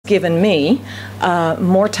given me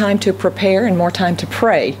more time to prepare and more time to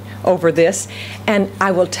pray over this. And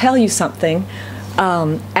I will tell you something.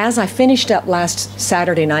 As I finished up last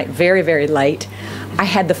Saturday night, very, very late, I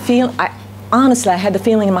had the honestly, I had the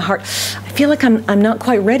feeling in my heart, I feel like I'm not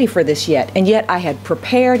quite ready for this yet. And yet I had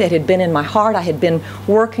prepared, it had been in my heart, I had been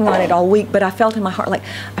working on it all week, but I felt in my heart like,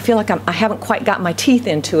 I feel like I haven't quite got my teeth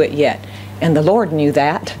into it yet. And the Lord knew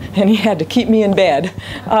that, and He had to keep me in bed.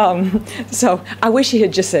 So I wish He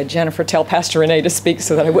had just said, Jennifer, tell Pastor Renee to speak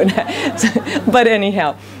so that I wouldn't have. But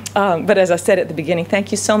anyhow, but as I said at the beginning, thank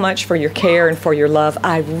you so much for your care and for your love.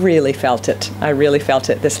 I really felt it. I really felt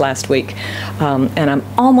it this last week. And I'm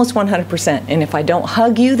almost 100%. And if I don't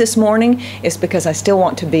hug you this morning, it's because I still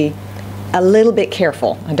want to be a little bit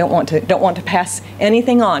careful. I don't want to pass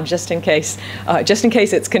anything on just in case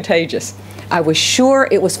it's contagious. I was sure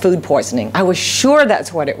it was food poisoning. I was sure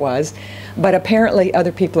that's what it was, but apparently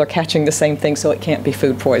other people are catching the same thing, so it can't be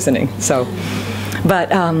food poisoning. So,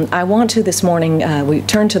 but I want to this morning, we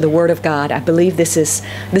turn to the Word of God. I believe this is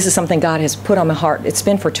something God has put on my heart. It's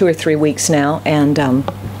been for 2 or 3 weeks now, and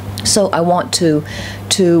so I want we're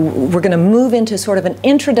going to move into sort of an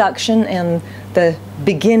introduction and the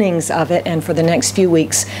beginnings of it, and for the next few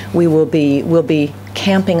weeks we'll be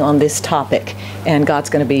camping on this topic, and God's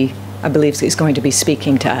going to be, I believe He's going to be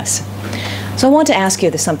speaking to us. So I want to ask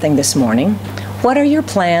you something this morning. What are your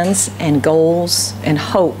plans and goals and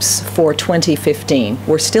hopes for 2015?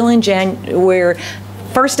 We're still in we're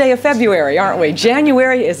first day of February, aren't we?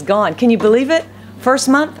 January is gone. Can you believe it? First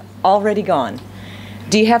month already gone.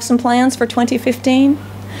 Do you have some plans for 2015?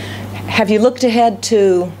 Have you looked ahead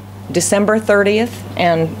to December 30th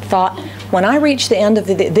and thought, when I reach the end of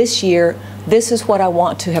this year, this is what I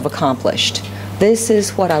want to have accomplished. This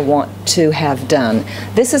is what I want to have done.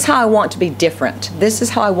 This is how I want to be different. This is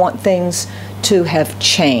how I want things to have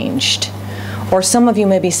changed. Or some of you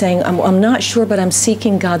may be saying, I'm not sure, but I'm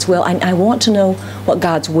seeking God's will. I want to know what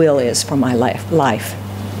God's will is for my life.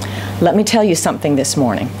 Let me tell you something this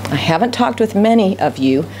morning. I haven't talked with many of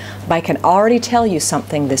you, but I can already tell you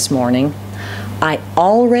something this morning. I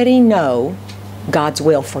already know God's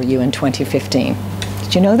will for you in 2015.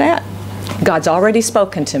 Did you know that? God's already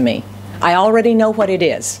spoken to me. I already know what it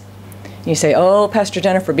is. You say, oh, Pastor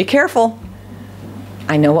Jennifer, be careful.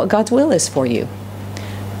 I know what God's will is for you.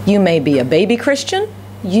 You may be a baby Christian.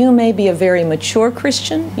 You may be a very mature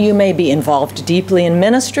Christian. You may be involved deeply in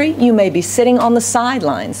ministry. You may be sitting on the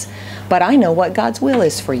sidelines. But I know what God's will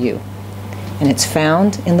is for you. And it's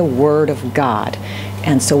found in the Word of God.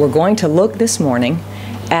 And so we're going to look this morning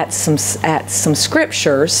at some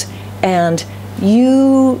scriptures, and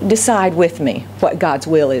you decide with me what God's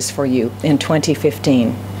will is for you in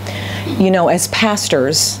 2015. You know, as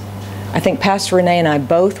pastors, I think Pastor Renee and I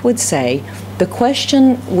both would say the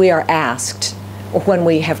question we are asked, or when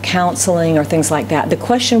we have counseling or things like that, the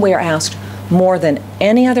question we are asked more than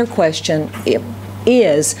any other question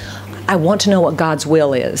is, I want to know what God's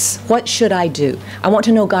will is. What should I do? I want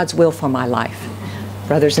to know God's will for my life.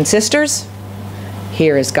 Brothers and sisters,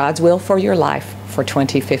 here is God's will for your life for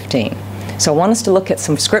 2015. So I want us to look at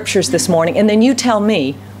some scriptures this morning, and then you tell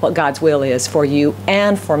me what God's will is for you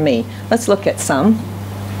and for me. Let's look at some.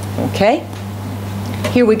 Okay?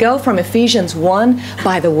 Here we go from Ephesians 1.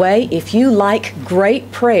 By the way, if you like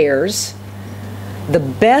great prayers, the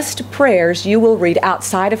best prayers you will read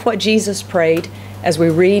outside of what Jesus prayed, as we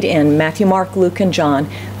read in Matthew, Mark, Luke, and John,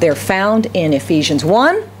 they're found in Ephesians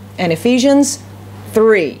 1 and Ephesians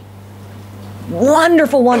 3.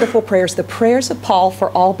 Wonderful, wonderful prayers, the prayers of Paul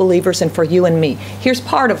for all believers and for you and me. Here's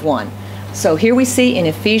part of one. So here we see in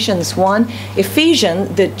Ephesians 1,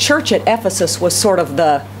 the church at Ephesus was sort of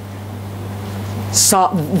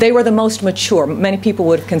they were the most mature. Many people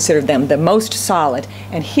would have considered them the most solid.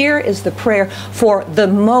 And here is the prayer for the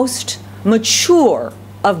most mature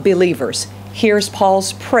of believers. Here's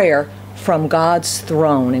Paul's prayer from God's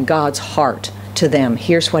throne and God's heart to them.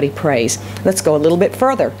 Here's what he prays. Let's go a little bit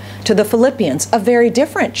further to the Philippians, a very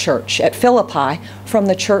different church at Philippi from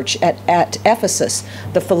the church at Ephesus.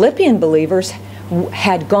 The Philippian believers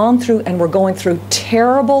had gone through and were going through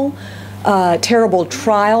terrible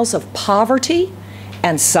trials of poverty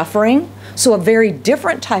and suffering. So a very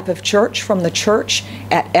different type of church from the church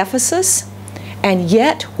at Ephesus. And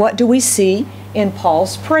yet, what do we see in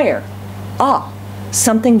Paul's prayer?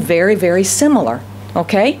 Something very, very similar.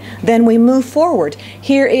 Okay, then we move forward.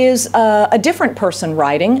 Here is a different person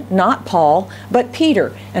writing, not Paul, but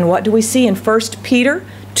Peter. And what do we see in 1 Peter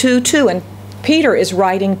 2:2? And Peter is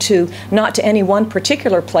writing not to any one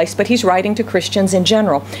particular place, but he's writing to Christians in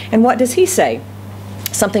general. And what does he say?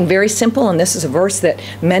 Something very simple, and this is a verse that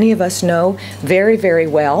many of us know very, very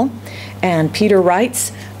well. And Peter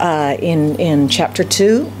writes in chapter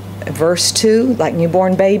 2, verse 2, like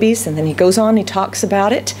newborn babies, and then he goes on, he talks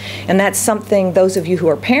about it. And that's something, those of you who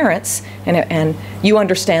are parents, and you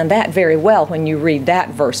understand that very well when you read that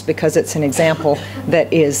verse, because it's an example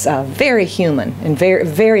that is very human and very,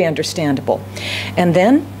 very understandable. And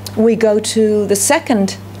then we go to the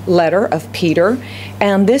second letter of Peter,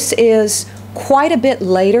 and this is quite a bit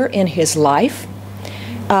later in his life,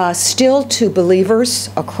 still to believers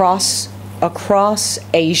across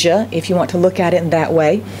Asia, if you want to look at it in that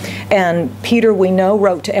way. And Peter, we know,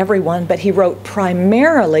 wrote to everyone, but he wrote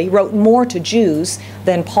more to Jews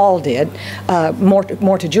than Paul did,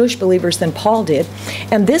 more to Jewish believers than Paul did.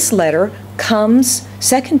 And this letter comes,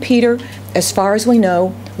 2 Peter, as far as we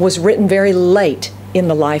know, was written very late in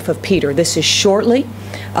the life of Peter. This is shortly,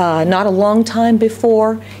 not a long time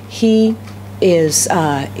before he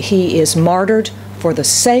is martyred for the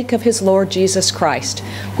sake of his Lord Jesus Christ.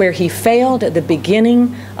 Where he failed at the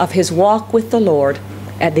beginning of his walk with the Lord,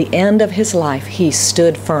 at the end of his life, he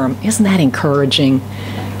stood firm. Isn't that encouraging?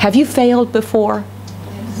 Have you failed before?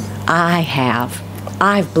 Yes. I have.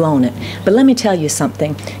 I've blown it. But let me tell you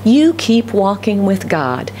something. You keep walking with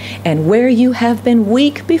God, and where you have been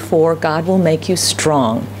weak before, God will make you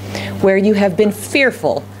strong. Where you have been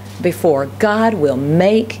fearful before, God will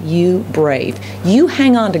make you brave. You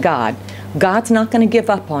hang on to God. God's not going to give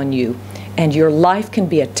up on you, and your life can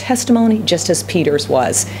be a testimony just as Peter's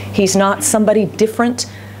was. He's not somebody different.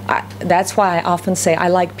 That's why I often say I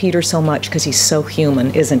like Peter so much, because he's so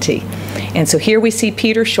human, isn't he? And so here we see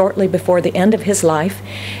Peter shortly before the end of his life.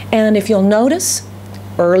 And if you'll notice,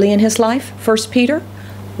 early in his life, 1 Peter,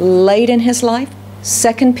 late in his life,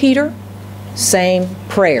 2 Peter, same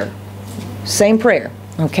prayer. Same prayer,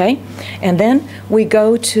 okay? And then we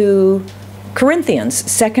go to Corinthians,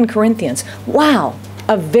 2 Corinthians. Wow,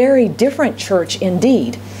 a very different church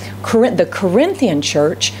indeed. The Corinthian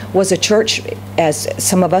church was a church, as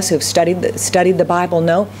some of us who've studied the Bible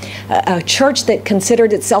know, a church that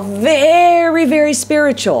considered itself very, very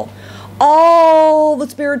spiritual. All the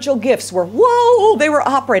spiritual gifts were, whoa, they were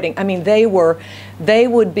operating. I mean, they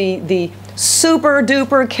would be the super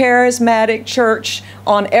duper charismatic church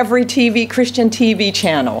on every Christian TV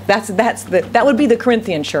channel. That would be the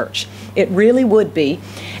Corinthian church. It really would be.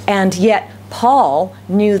 And yet Paul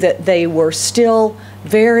knew that they were still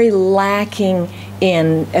very lacking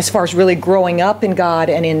in, as far as really growing up in God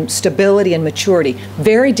and in stability and maturity.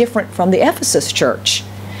 Very different from the Ephesus church.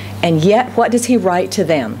 And yet, what does he write to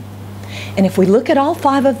them? And if we look at all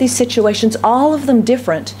 5 of these situations, all of them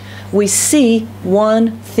different, we see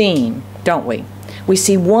one theme, don't we? We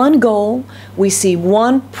see one goal, we see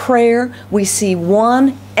one prayer, we see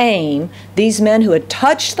one aim. These men who had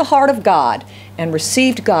touched the heart of God and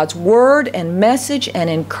received God's word and message and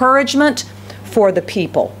encouragement for the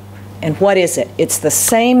people. And what is it? It's the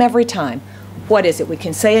same every time. What is it? We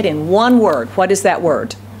can say it in one word. What is that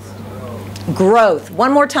word? Growth.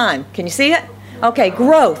 One more time. Can you see it? Okay,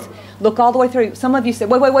 growth. Look all the way through. Some of you said,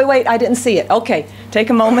 wait, I didn't see it. Okay, take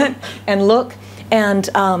a moment and look. And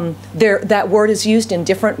that word is used in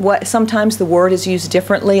different ways. Sometimes the word is used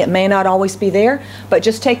differently. It may not always be there, but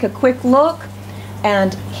just take a quick look.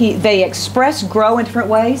 And they express grow in different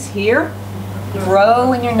ways. Here,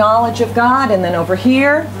 grow in your knowledge of God. And then over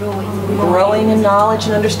here, growing in knowledge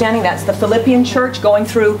and understanding. That's the Philippian church going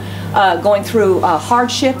through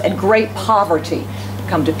hardship and great poverty.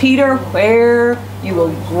 Come to Peter, where you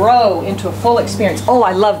will grow into a full experience. Oh,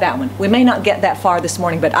 I love that one. We may not get that far this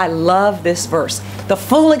morning, but I love this verse. The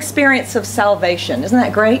full experience of salvation. Isn't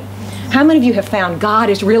that great? How many of you have found God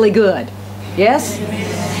is really good? Yes?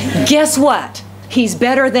 Guess what? He's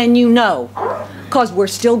better than you know, because we're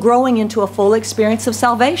still growing into a full experience of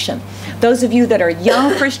salvation. Those of you that are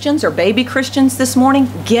young Christians or baby Christians this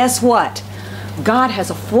morning, guess what? God has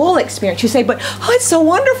a full experience. You say, but oh, it's so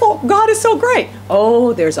wonderful. God is so great.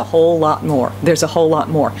 Oh, there's a whole lot more. There's a whole lot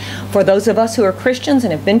more. For those of us who are Christians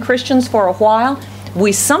and have been Christians for a while,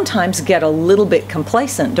 we sometimes get a little bit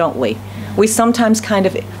complacent, don't we? We sometimes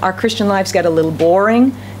our Christian lives get a little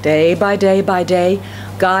boring, day by day by day.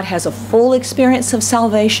 God has a full experience of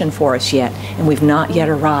salvation for us yet, and we've not yet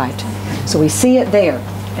arrived. So we see it there.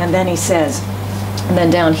 And then he says, and then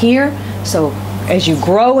down here, so as you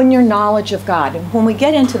grow in your knowledge of God. And when we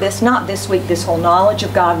get into this, not this week, this whole knowledge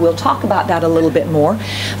of God, we'll talk about that a little bit more,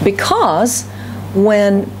 because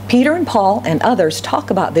when Peter and Paul and others talk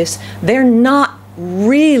about this, they're not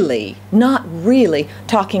really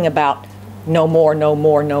talking about no more, no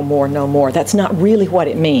more, no more, no more. That's not really what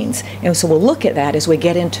it means. And so we'll look at that as we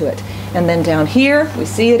get into it. And then down here, we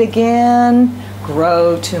see it again.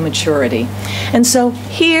 grow to maturity. And so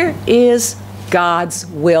here is God's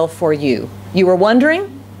will for you. You were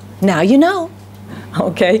wondering? Now you know.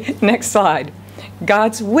 Okay, next slide.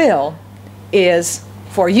 God's will is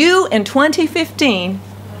for you in 2015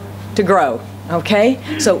 to grow. Okay?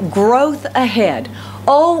 So growth ahead.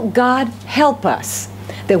 Oh, God, help us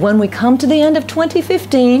that when we come to the end of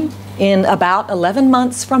 2015, in about 11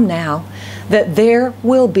 months from now, that there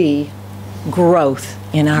will be growth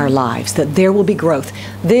in our lives, that there will be growth.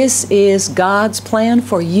 This is God's plan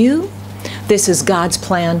for you. This is God's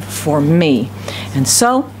plan for me. And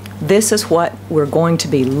so this is what we're going to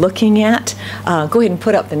be looking at. Go ahead and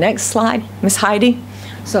put up the next slide, Miss Heidi.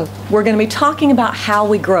 So we're going to be talking about how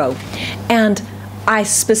we grow. And I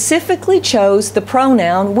specifically chose the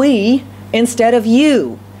pronoun we instead of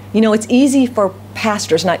you. You know, it's easy for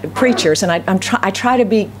pastors, not preachers, and I try to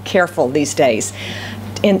be careful these days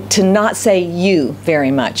to not say you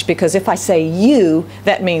very much, because if I say you,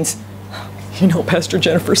 that means, you know, Pastor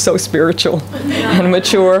Jennifer's so spiritual and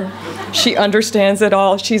mature. She understands it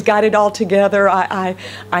all. She's got it all together. I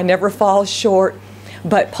never fall short.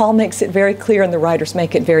 But Paul makes it very clear, and the writers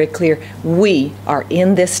make it very clear, we are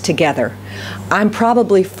in this together. I'm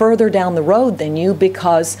probably further down the road than you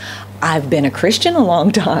because I've been a Christian a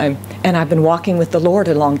long time, and I've been walking with the Lord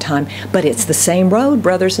a long time. But it's the same road,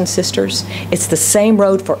 brothers and sisters. It's the same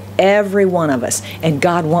road for every one of us, and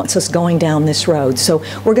God wants us going down this road. So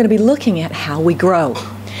we're going to be looking at how we grow.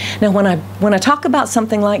 Now, when I talk about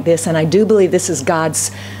something like this, and I do believe this is God's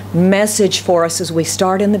message for us as we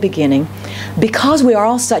start in the beginning, because we are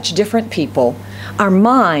all such different people, our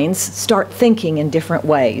minds start thinking in different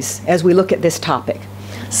ways as we look at this topic.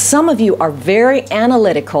 Some of you are very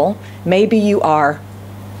analytical. Maybe you have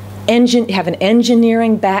an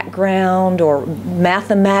engineering background or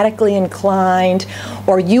mathematically inclined,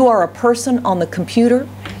 or you are a person on the computer.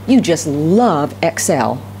 You just love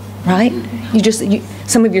Excel, right?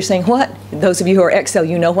 Some of you are saying, what? Those of you who are Excel,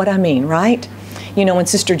 you know what I mean, right? You know, when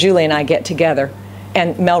Sister Julie and I get together,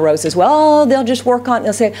 and Melrose as well, oh, they'll just work on it.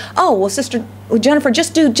 They'll say, oh, well, Sister Jennifer,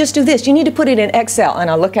 just do this. You need to put it in Excel. And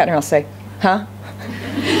I'll look at her and I'll say, huh?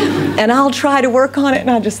 And I'll try to work on it,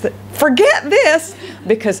 and I'll just forget this,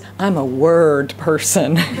 because I'm a Word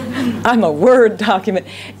person. I'm a Word document.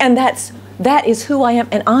 And that is who I am.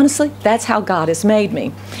 And honestly, that's how God has made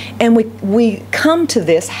me. And we come to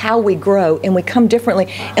this, how we grow, and we come differently.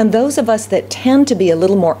 And those of us that tend to be a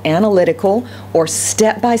little more analytical or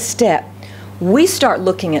step by step, we start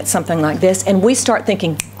looking at something like this, and we start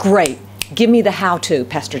thinking, great, give me the how-to,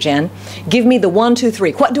 Pastor Jen. Give me the 1, 2,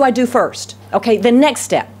 3. What do I do first? Okay, the next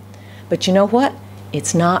step. But you know what?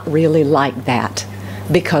 It's not really like that,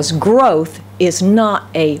 because growth is not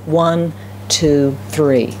a 1, 2,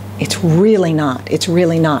 3. It's really not. It's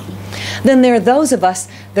really not. Then there are those of us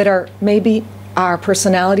that are maybe our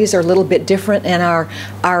personalities are a little bit different, and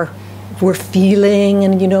we're feeling,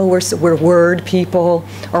 and you know, we're word people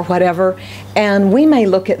or whatever. And we may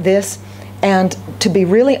look at this, and to be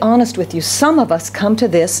really honest with you, some of us come to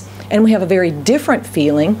this and we have a very different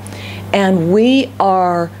feeling, and we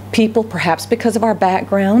are people, perhaps because of our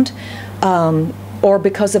background, or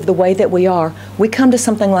because of the way that we are, we come to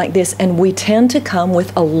something like this and we tend to come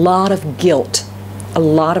with a lot of guilt. A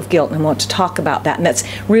lot of guilt, and I want to talk about that. And that's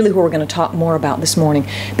really what we're going to talk more about this morning.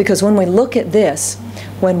 Because when we look at this,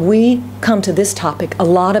 when we come to this topic, a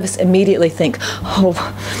lot of us immediately think,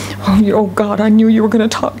 oh God, I knew you were going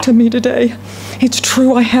to talk to me today. It's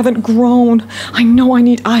true, I haven't grown. I know I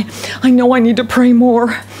need to pray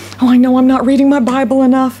more. Oh, I know I'm not reading my Bible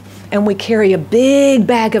enough. And we carry a big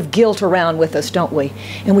bag of guilt around with us, don't we?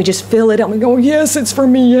 And we just fill it up. We go, yes, it's for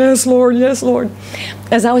me. Yes, Lord. Yes, Lord.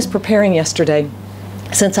 As I was preparing yesterday,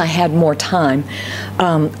 since I had more time,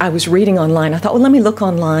 I was reading online. I thought, well, let me look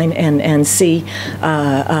online and see,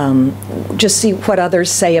 just see what others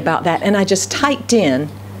say about that. And I just typed in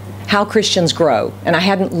how Christians grow. And I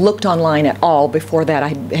hadn't looked online at all before that. I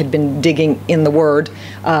had been digging in the Word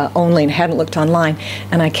only and hadn't looked online.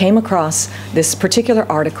 And I came across this particular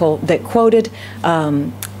article that quoted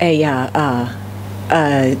a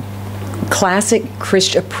classic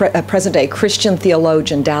present-day Christian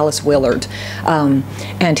theologian, Dallas Willard.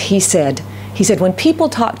 And he said, when people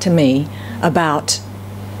talk to me about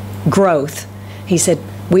growth, he said,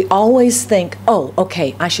 we always think, oh,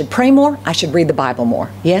 okay, I should pray more, I should read the Bible more,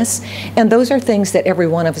 yes? And those are things that every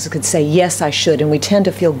one of us could say, yes, I should, and we tend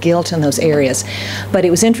to feel guilt in those areas. But it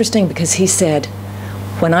was interesting because he said,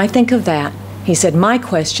 when I think of that, he said, my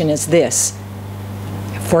question is this.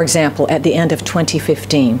 For example, at the end of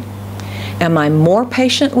 2015, am I more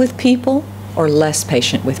patient with people or less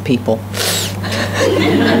patient with people?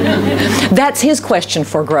 That's his question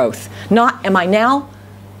for growth. Not, am I now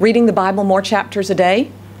reading the Bible more chapters a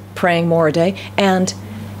day, praying more a day, and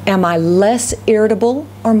am I less irritable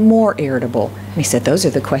or more irritable? And he said, those are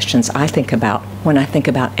the questions I think about when I think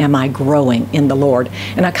about, am I growing in the Lord?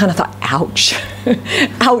 And I kind of thought, ouch,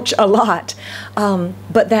 ouch a lot.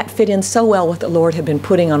 But that fit in so well with what the Lord had been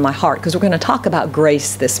putting on my heart, because we're going to talk about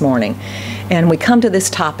grace this morning. And we come to this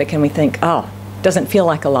topic and we think, oh, doesn't feel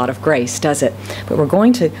like a lot of grace, does it? But we're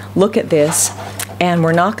going to look at this, and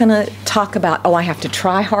we're not going to talk about, oh, I have to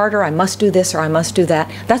try harder, I must do this or I must do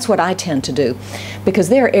that. That's what I tend to do, because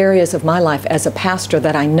there are areas of my life as a pastor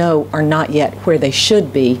that I know are not yet where they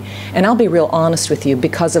should be. And I'll be real honest with you,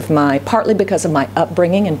 partly because of my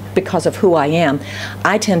upbringing and because of who I am,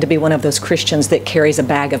 I tend to be one of those Christians that carries a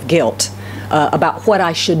bag of guilt about what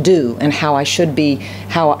I should do and how I should be,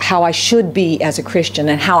 how I should be as a Christian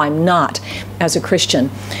and how I'm not as a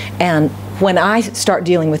Christian. And when I start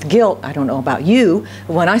dealing with guilt, I don't know about you,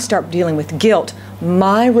 but when I start dealing with guilt,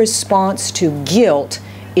 my response to guilt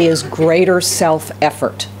is greater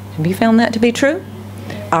self-effort. Have you found that to be true?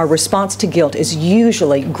 Our response to guilt is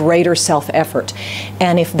usually greater self-effort.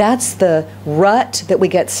 And if that's the rut that we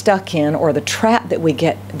get stuck in, or the trap that we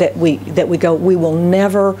go, we will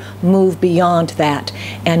never move beyond that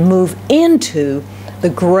and move into the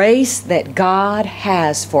grace that God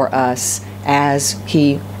has for us as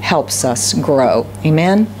He helps us grow.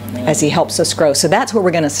 Amen? As He helps us grow. So that's where we're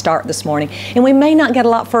going to start this morning. And we may not get a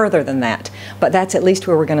lot further than that, but that's at least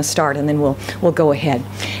where we're going to start, and then we'll go ahead.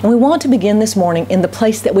 And we want to begin this morning in the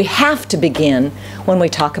place that we have to begin when we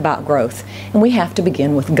talk about growth. And we have to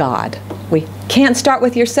begin with God. We can't start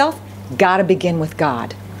with yourself. Got to begin with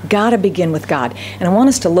God. Got to begin with God. And I want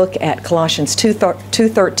us to look at Colossians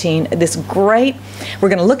 2:13, this great, we're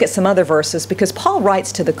going to look at some other verses because Paul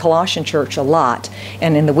writes to the Colossian church a lot,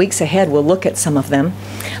 and in the weeks ahead we'll look at some of them.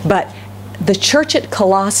 But the church at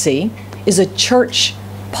Colossae is a church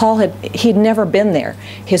he'd never been there.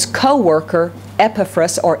 His co-worker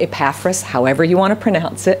Epaphras, however you want to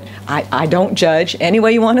pronounce it, I don't judge, any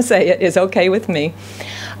way you want to say it is okay with me.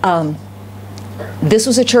 This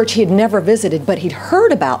was a church he had never visited, but he'd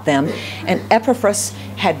heard about them, and Epaphras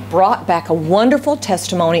had brought back a wonderful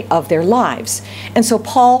testimony of their lives. And so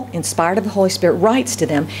Paul, inspired of the Holy Spirit, writes to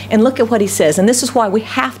them, and look at what he says. And this is why we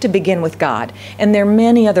have to begin with God. And there are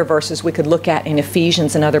many other verses we could look at in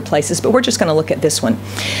Ephesians and other places, but we're just going to look at this one.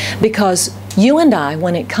 Because you and I,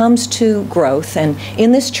 when it comes to growth, and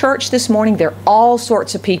in this church this morning, there are all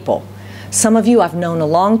sorts of people. Some of you I've known a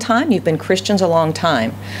long time. You've been Christians a long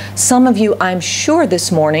time. Some of you, I'm sure this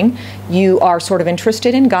morning, you are sort of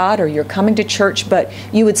interested in God, or you're coming to church, but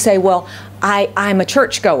you would say, well, I'm a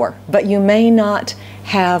churchgoer, but you may not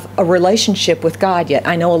have a relationship with God yet.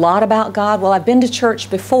 I know a lot about God. Well, I've been to church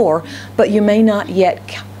before, but you may not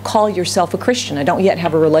yet call yourself a Christian. I don't yet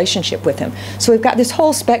have a relationship with Him. So we've got this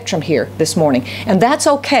whole spectrum here this morning, and that's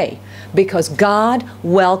okay, because God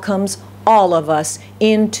welcomes all of us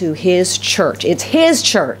into His church. It's His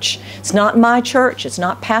church. It's not my church. It's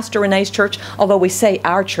not Pastor Renee's church, although we say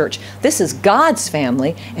our church. This is God's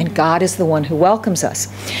family, and God is the one who welcomes us.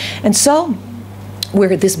 And so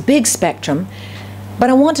we're at this big spectrum,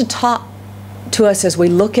 but I want to talk to us as we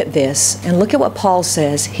look at this and look at what Paul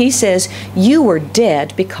says. He says, you were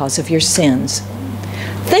dead because of your sins.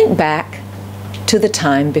 Think back to the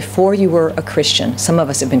time before you were a Christian. Some of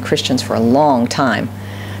us have been Christians for a long time.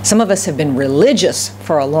 Some of us have been religious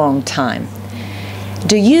for a long time.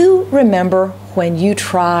 Do you remember when you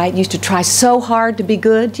used to try so hard to be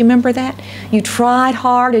good? Do you remember that? You tried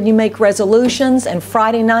hard and you make resolutions, and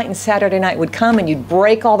Friday night and Saturday night would come and you'd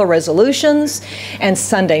break all the resolutions, and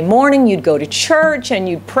Sunday morning you'd go to church and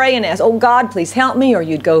you'd pray and ask, oh God, please help me, or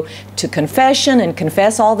you'd go to confession and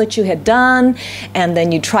confess all that you had done, and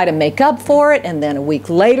then you'd try to make up for it, and then a week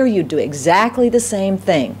later you'd do exactly the same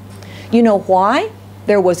thing. You know why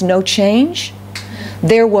there was no change?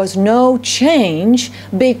 There was no change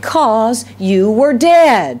because you were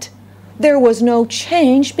dead. There was no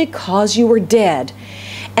change because you were dead.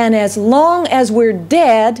 And as long as we're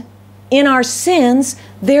dead in our sins,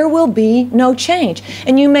 there will be no change.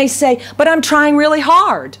 And you may say, but I'm trying really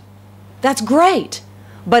hard. That's great.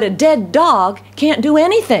 But a dead dog can't do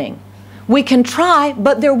anything. We can try,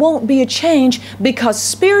 but there won't be a change because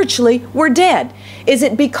spiritually we're dead. Is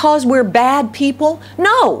it because we're bad people?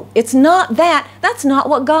 No, it's not that. That's not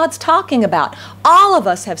what God's talking about. All of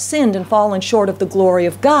us have sinned and fallen short of the glory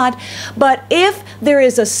of God. But if there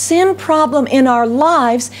is a sin problem in our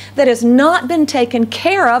lives that has not been taken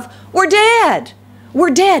care of, we're dead.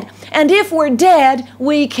 We're dead. And if we're dead,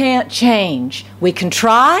 we can't change. We can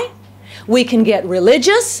try. We can get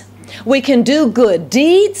religious. We can do good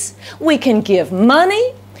deeds. We can give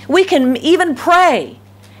money. We can even pray.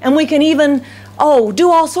 And we can even, do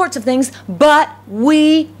all sorts of things. But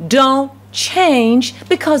we don't change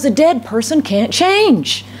because a dead person can't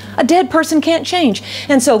change. A dead person can't change.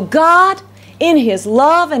 And so God, in His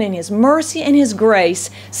love and in His mercy and His grace,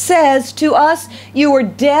 says to us, you were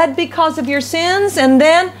dead because of your sins, and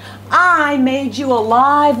then I made you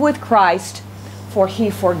alive with Christ, for He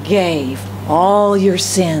forgave all your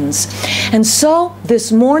sins. And so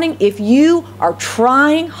this morning, if you are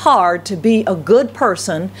trying hard to be a good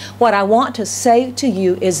person, what I want to say to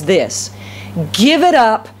you is this: give it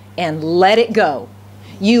up and let it go.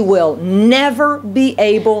 You will never be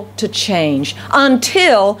able to change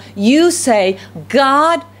until you say,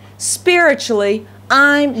 God, spiritually,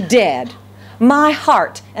 I'm dead. My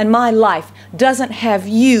heart and my life doesn't have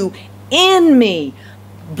you in me,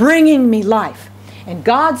 bringing me life. And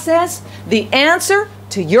God says the answer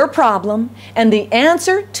to your problem and the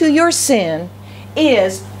answer to your sin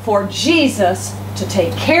is for Jesus to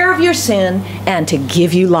take care of your sin and to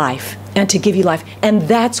give you life. And to give you life. And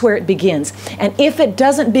that's where it begins. And if it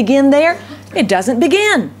doesn't begin there, it doesn't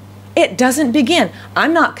begin. It doesn't begin.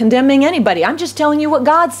 I'm not condemning anybody. I'm just telling you what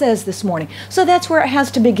God says this morning. So that's where it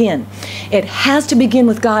has to begin. It has to begin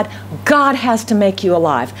with God. God has to make you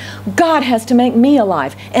alive. God has to make me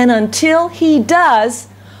alive. And until He does,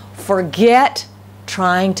 forget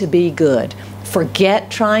trying to be good.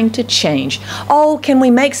 Forget trying to change. Oh, can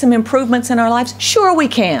we make some improvements in our lives? Sure we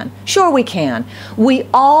can. Sure we can. We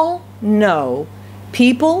all know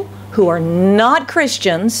people who are not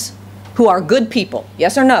Christians who are good people.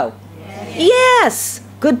 Yes or no? Yes,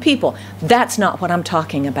 good people. That's not what I'm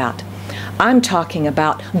talking about. I'm talking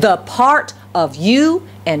about the part of you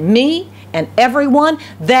and me and everyone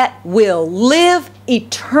that will live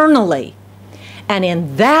eternally. And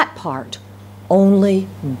in that part, only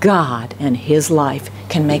God and His life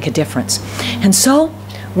can make a difference. And so,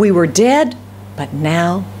 we were dead, but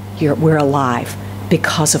now we're alive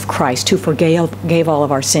because of Christ, who forgave all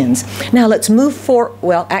of our sins. Now let's move forward.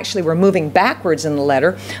 Well, actually we're moving backwards in the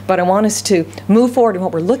letter, but I want us to move forward in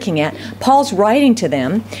what we're looking at. Paul's writing to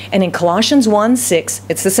them, and in Colossians 1:6,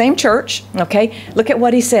 it's the same church, okay? Look at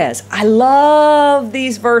what he says. I love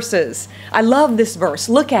these verses. I love this verse.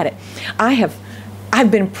 Look at it. I've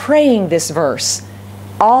been praying this verse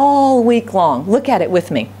all week long. Look at it with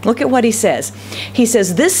me. Look at what he says. He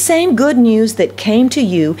says, this same good news that came to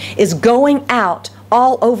you is going out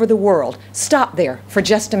all over the world. Stop there for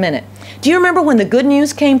just a minute. Do you remember when the good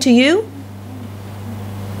news came to you?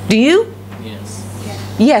 Do you?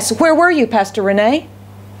 Yes. Yes. Where were you, Pastor Renee?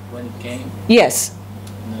 When it came? Yes.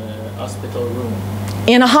 In the hospital room.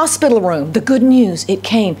 In a hospital room. The good news, it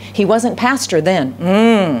came. He wasn't pastor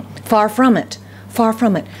then. Far from it. Far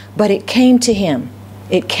from it. But it came to him.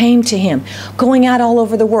 It came to him. Going out all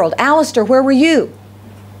over the world. Alistair, where were you?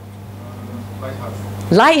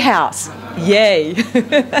 Lighthouse. Lighthouse. Yay.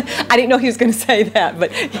 I didn't know he was going to say that,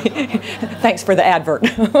 but thanks for the advert.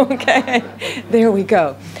 Okay. There we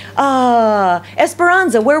go.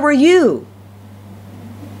 Esperanza, where were you?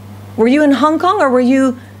 Were you in Hong Kong or were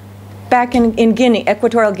you back in Guinea,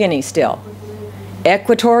 Equatorial Guinea still?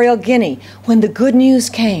 Equatorial Guinea. When the good news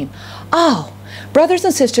came. Oh, brothers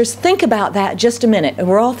and sisters, think about that just a minute. And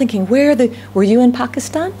we're all thinking, were you in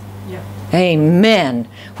Pakistan? Yeah. Amen.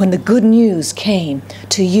 When the good news came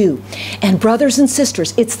to you. And brothers and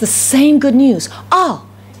sisters, it's the same good news. Oh,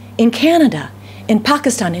 in Canada, in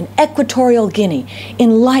Pakistan, in Equatorial Guinea,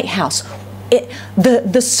 in Lighthouse,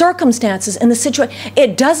 the circumstances and the situation,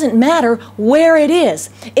 it doesn't matter where it is.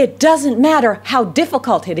 It doesn't matter how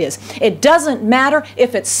difficult it is. It doesn't matter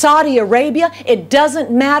if it's Saudi Arabia. It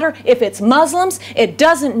doesn't matter if it's Muslims. It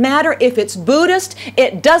doesn't matter if it's Buddhist.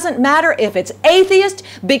 It doesn't matter if it's atheist,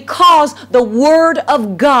 because the Word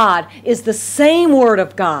of God is the same Word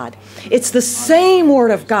of God. It's the same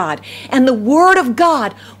Word of God. And the Word of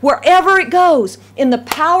God, wherever it goes, in the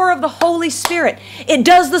power of the Holy Spirit, it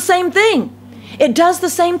does the same thing. It does the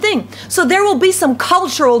same thing. So there will be some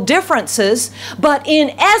cultural differences, but in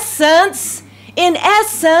essence,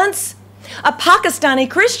 a Pakistani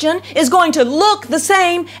Christian is going to look the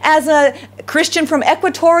same as a Christian from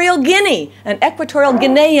Equatorial Guinea, an Equatorial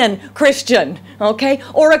Guinean Christian, okay?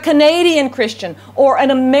 Or a Canadian Christian, or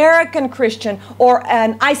an American Christian, or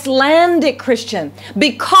an Icelandic Christian.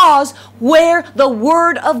 Because where the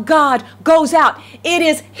Word of God goes out, it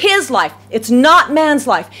is His life. It's not man's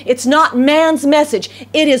life. It's not man's message.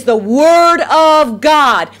 It is the Word of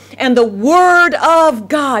God. And the Word of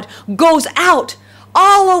God goes out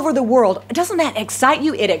all over the world. Doesn't that excite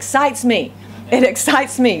you? It excites me. It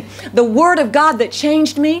excites me. The Word of God that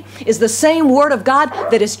changed me is the same Word of God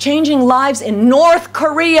that is changing lives in North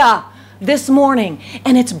Korea this morning.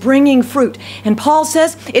 And it's bringing fruit. And Paul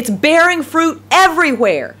says it's bearing fruit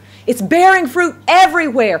everywhere. It's bearing fruit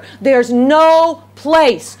everywhere. There's no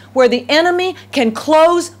place where the enemy can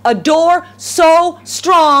close a door so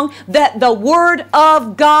strong that the Word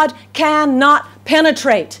of God cannot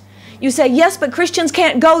penetrate. You say, yes, but Christians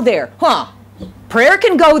can't go there. Prayer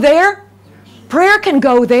can go there. Prayer can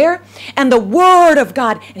go there. And the Word of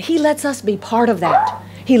God, and He lets us be part of that.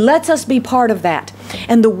 He lets us be part of that.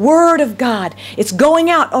 And the Word of God, it's going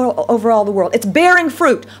out over all the world. It's bearing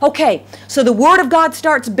fruit. Okay, so the Word of God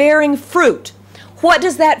starts bearing fruit. What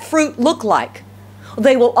does that fruit look like?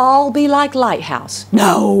 They will all be like Lighthouse.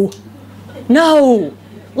 No. No.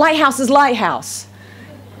 Lighthouse is Lighthouse.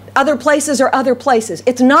 Other places are other places.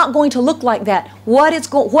 It's not going to look like that. What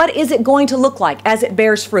is it going to look like as it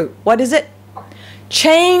bears fruit? What is it?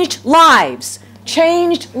 Changed lives.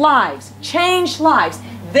 Changed lives. Changed lives.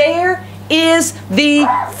 There is the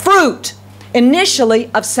fruit initially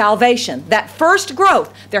of salvation. That first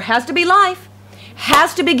growth. There has to be life.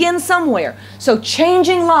 Has to begin somewhere. So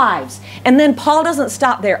changing lives. And then Paul doesn't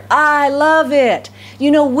stop there. I love it.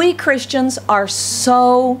 You know, we Christians are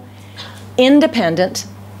so independent.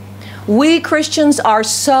 We Christians are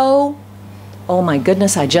so, oh my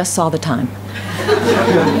goodness, I just saw the time.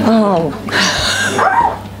 Oh.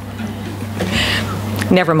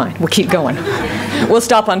 Never mind, we'll keep going. We'll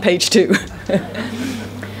stop on page 2.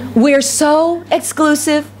 We're so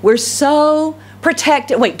exclusive. We're so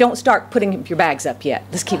protected. Wait, don't start putting your bags up yet.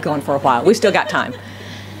 Let's keep going for a while. We've still got time.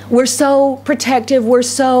 We're so protective. We're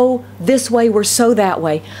so this way. We're so that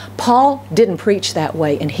way. Paul didn't preach that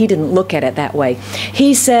way, and he didn't look at it that way.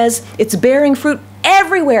 He says it's bearing fruit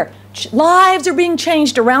everywhere. Lives are being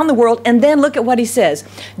changed around the world. And then look at what he says.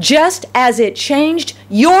 Just as it changed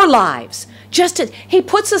your lives. He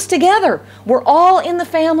puts us together. We're all in the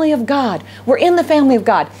family of God. We're in the family of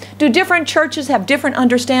God. Do different churches have different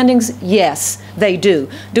understandings? Yes, they do.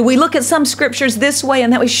 Do we look at some scriptures this way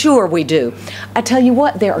and that way? Sure, we do. I tell you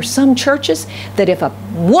what, there are some churches that if a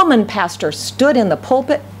woman pastor stood in the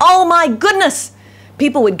pulpit, oh my goodness,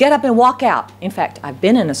 people would get up and walk out. In fact, I've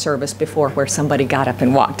been in a service before where somebody got up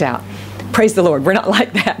and walked out. Praise the Lord, we're not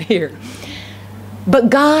like that here.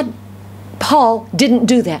 But Paul didn't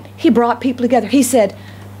do that. He brought people together. He said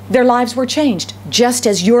their lives were changed just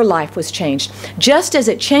as your life was changed. Just as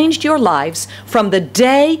it changed your lives from the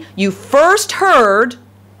day you first heard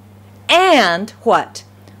and what?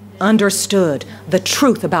 Understood the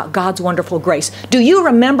truth about God's wonderful grace. Do you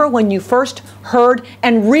remember when you first heard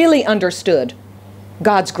and really understood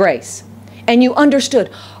God's grace? And you understood,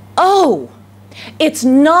 oh, it's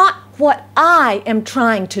not what I am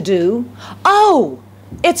trying to do. Oh,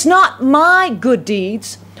 it's not my good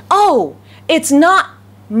deeds. Oh, it's not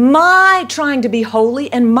my trying to be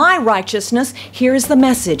holy and my righteousness. Here's the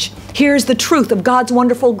message. Here's the truth of God's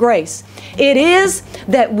wonderful grace. It is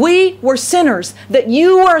that we were sinners, that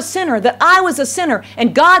you were a sinner, that I was a sinner,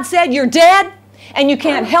 and God said, you're dead and you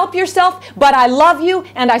can't help yourself, but I love you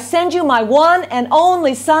and I send you my one and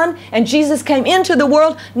only Son. And Jesus came into the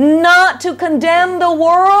world not to condemn the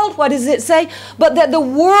world, what does it say? But that the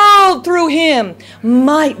world through Him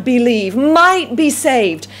might believe, might be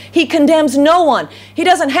saved. He condemns no one. He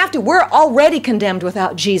doesn't have to. We're already condemned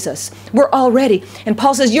without Jesus. We're already. And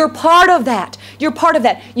Paul says, you're part of that. You're part of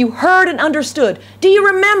that. You heard and understood. Do you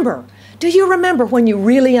remember? Do you remember when you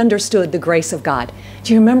really understood the grace of God?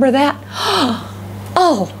 Do you remember that?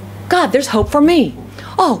 Oh, God, there's hope for me.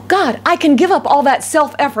 Oh, God, I can give up all that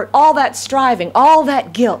self-effort, all that striving, all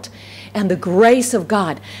that guilt, and the grace of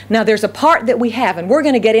God. Now, there's a part that we have, and we're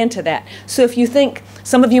going to get into that. So if you think,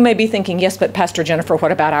 some of you may be thinking, yes, but Pastor Jennifer,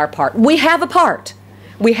 what about our part? We have a part.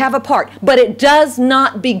 We have a part, but it does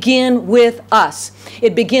not begin with us.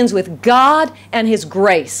 It begins with God and His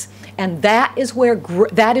grace. And that is where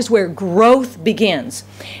growth begins.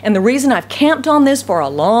 And the reason I've camped on this for a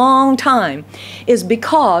long time is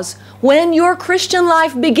because when your Christian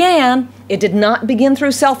life began, it did not begin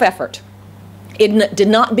through self-effort. It did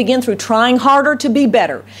not begin through trying harder to be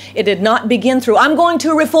better. It did not begin through, I'm going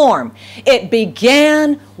to reform. It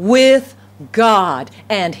began with God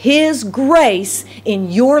and His grace in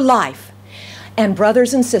your life. And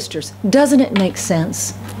brothers and sisters, doesn't it make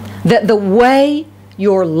sense that the way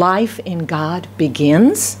your life in God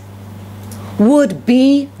begins would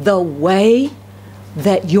be the way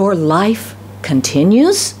that your life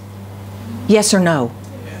continues? Yes or no?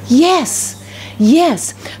 Yes.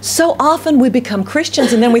 Yes, so often we become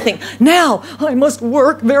Christians and then we think, now I must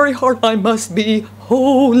work very hard. I must be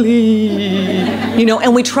holy. You know,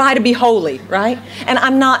 and we try to be holy, right? And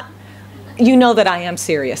I'm not, you know that I am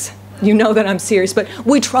serious. You know that I'm serious, but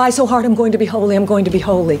we try so hard, I'm going to be holy, I'm going to be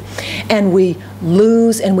holy. And we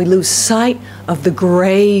lose sight of the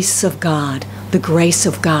grace of God, the grace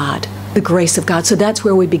of God, the grace of God. So that's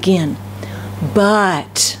where we begin.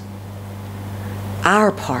 But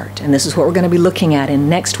our part, and this is what we're going to be looking at in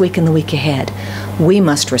next week and the week ahead, we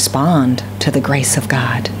must respond to the grace of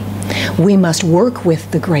God. We must work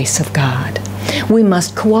with the grace of God. We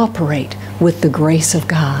must cooperate with the grace of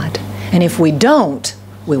God. And if we don't,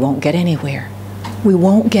 we won't get anywhere. We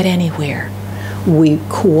won't get anywhere. We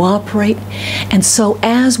cooperate. And so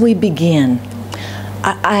as we begin,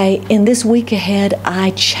 in this week ahead,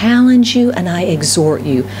 I challenge you and I exhort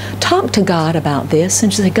you. Talk to God about this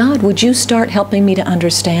and say, God, would you start helping me to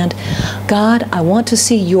understand? God, I want to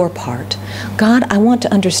see your part. God, I want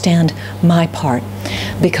to understand my part.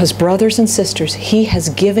 Because brothers and sisters, He has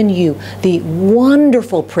given you the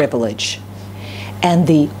wonderful privilege and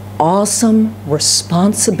the awesome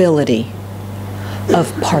responsibility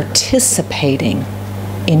of participating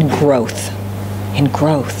in growth.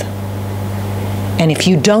 And if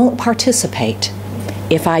you don't participate,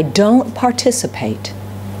 if I don't participate,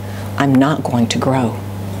 I'm not going to grow.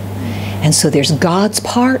 And so there's God's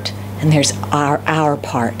part and there's our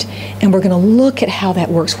part. And we're going to look at how that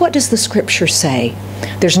works. What does the Scripture say?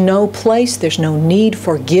 There's no place, there's no need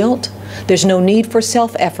for guilt. There's no need for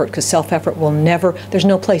self-effort, because self-effort will never, there's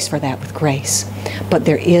no place for that with grace. But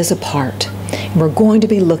there is a part. And we're going to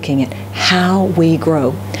be looking at how we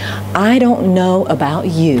grow. I don't know about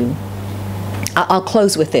you. I'll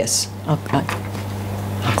close with this. I'll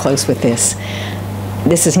close with this.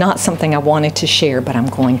 This is not something I wanted to share, but I'm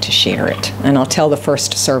going to share it. And I'll tell the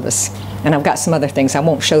first service. And I've got some other things. I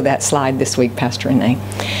won't show that slide this week, Pastor Renee.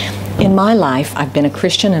 In my life, I've been a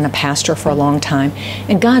Christian and a pastor for a long time,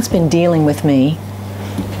 and God's been dealing with me.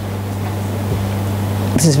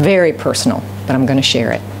 This is very personal, but I'm going to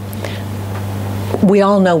share it. We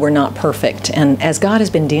all know we're not perfect, and as God has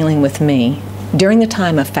been dealing with me, during the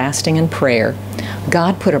time of fasting and prayer,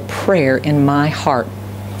 God put a prayer in my heart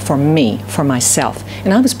for me, for myself.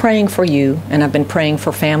 And I was praying for you, and I've been praying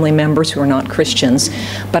for family members who are not Christians,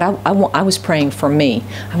 but I was praying for me.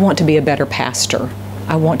 I want to be a better pastor.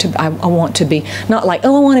 I want to be, not like,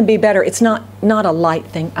 oh, I want to be better. It's not a light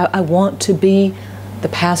thing. I want to be the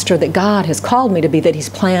pastor that God has called me to be, that He's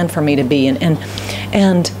planned for me to be.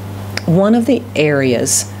 And one of the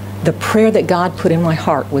areas, the prayer that God put in my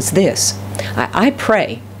heart was this. I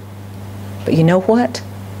pray, but you know what?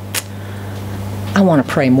 I want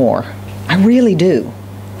to pray more. I really do.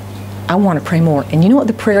 I want to pray more. And you know what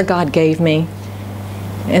the prayer God gave me?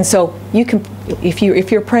 And so you can, if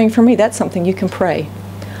you're praying for me, that's something you can pray.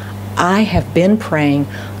 I have been praying,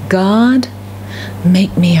 God,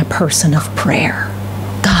 make me a person of prayer.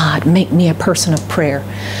 God, make me a person of prayer.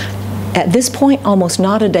 At this point, almost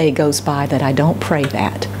not a day goes by that I don't pray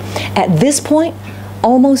that. At this point,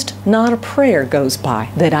 almost not a prayer goes by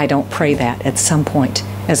that I don't pray that at some point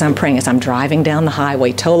as I'm praying, as I'm driving down the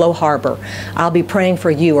highway, Tolo Harbor. I'll be praying for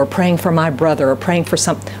you or praying for my brother or praying for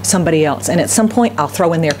somebody else. And at some point, I'll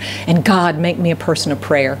throw in there, and God, make me a person of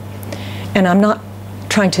prayer. And I'm not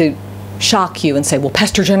trying to shock you and say, well,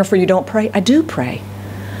 Pastor Jennifer, you don't pray? I do pray.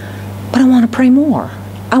 But I want to pray more.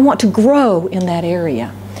 I want to grow in that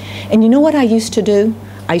area. And you know what I used to do?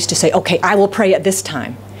 I used to say, okay, I will pray at this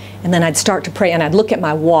time. And then I'd start to pray, and I'd look at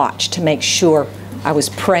my watch to make sure I was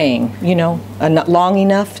praying, you know, not long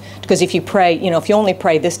enough. Because if you pray, you know, if you only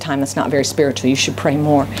pray this time, that's not very spiritual. You should pray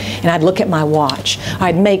more. And I'd look at my watch.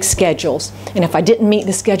 I'd make schedules. And if I didn't meet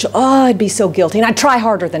the schedule, oh, I'd be so guilty. And I'd try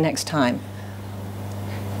harder the next time.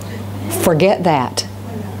 Forget that.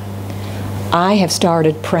 I have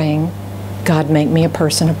started praying, God, make me a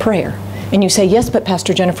person of prayer. And you say, yes, but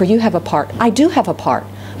Pastor Jennifer, you have a part. I do have a part.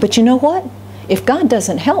 But you know what? If God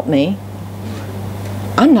doesn't help me,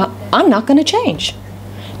 I'm not going to change.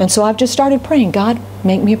 And so I've just started praying, God,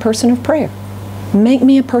 make me a person of prayer. Make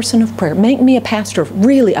me a person of prayer. Make me a pastor,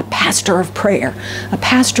 really a pastor of prayer. A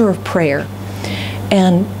pastor of prayer.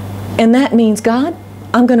 And that means, God,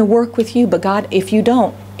 I'm going to work with you, but God, if you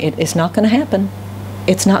don't, it's not going to happen.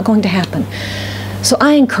 It's not going to happen. So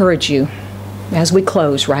I encourage you, as we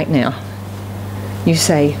close right now, you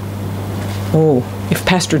say, oh, if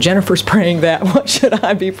Pastor Jennifer's praying that, what should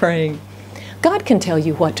I be praying? God can tell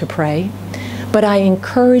you what to pray, but I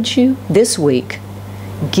encourage you this week,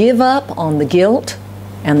 give up on the guilt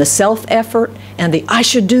and the self-effort and the I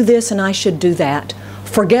should do this and I should do that.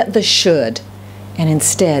 Forget the should, and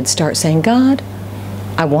instead start saying, God,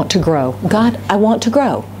 I want to grow. God, I want to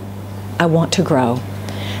grow. I want to grow.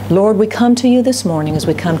 Lord, we come to you this morning as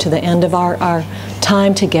we come to the end of our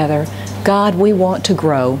time together. God, we want to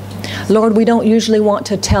grow. Lord, we don't usually want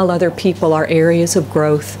to tell other people our areas of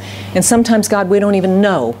growth. And sometimes, God, we don't even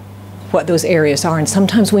know what those areas are. And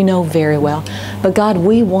sometimes we know very well. But God,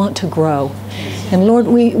 we want to grow. And Lord,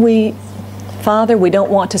 Father, we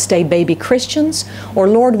don't want to stay baby Christians, or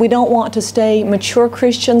Lord, we don't want to stay mature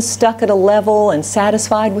Christians stuck at a level and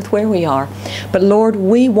satisfied with where we are. But Lord,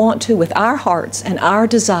 we want to, with our hearts and our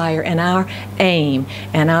desire and our aim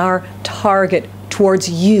and our target towards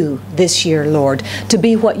you this year, Lord, to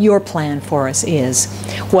be what your plan for us is.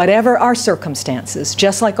 Whatever our circumstances,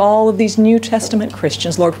 just like all of these New Testament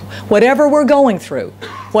Christians, Lord, whatever we're going through,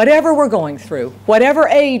 whatever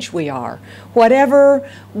age we are, whatever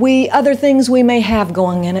other things we may have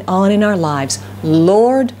going on in our lives,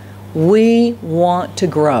 Lord, we want to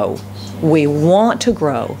grow. We want to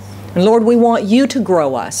grow. And Lord, we want you to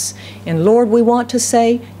grow us. And Lord, we want to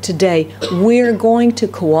say today, we're going to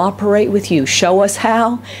cooperate with you. Show us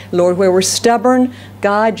how. Lord, where we're stubborn,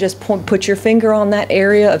 God, just put your finger on that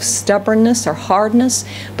area of stubbornness or hardness.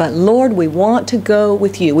 But Lord, we want to go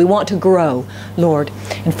with you. We want to grow, Lord.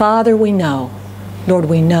 And Father, we know, Lord,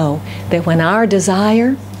 we know that when our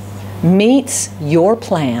desire meets your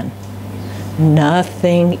plan,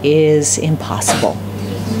 nothing is impossible.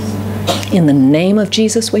 In the name of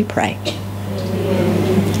Jesus we pray.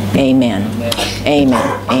 Amen.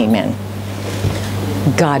 Amen.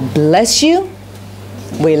 Amen. God bless you.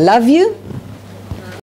 We love you.